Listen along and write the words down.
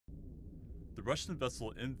The Russian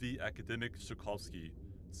vessel MV Akademik Shokalskiy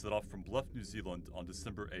set off from Bluff, New Zealand on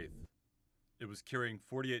December 8th. It was carrying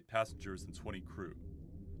 48 passengers and 20 crew.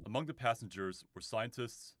 Among the passengers were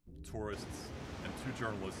scientists, tourists, and 2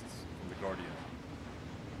 journalists from The Guardian.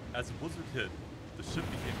 As the blizzard hit, the ship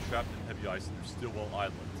became trapped in heavy ice near Stillwell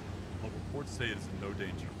Island, but reports say it is in no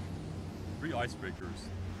danger. 3 icebreakers,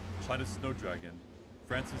 China's Snow Dragon,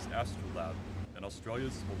 France's Astrolabe, and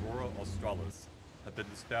Australia's Aurora Australis have been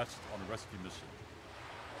dispatched on a rescue mission.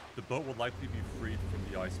 The boat will likely be freed from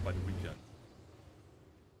the ice by the weekend.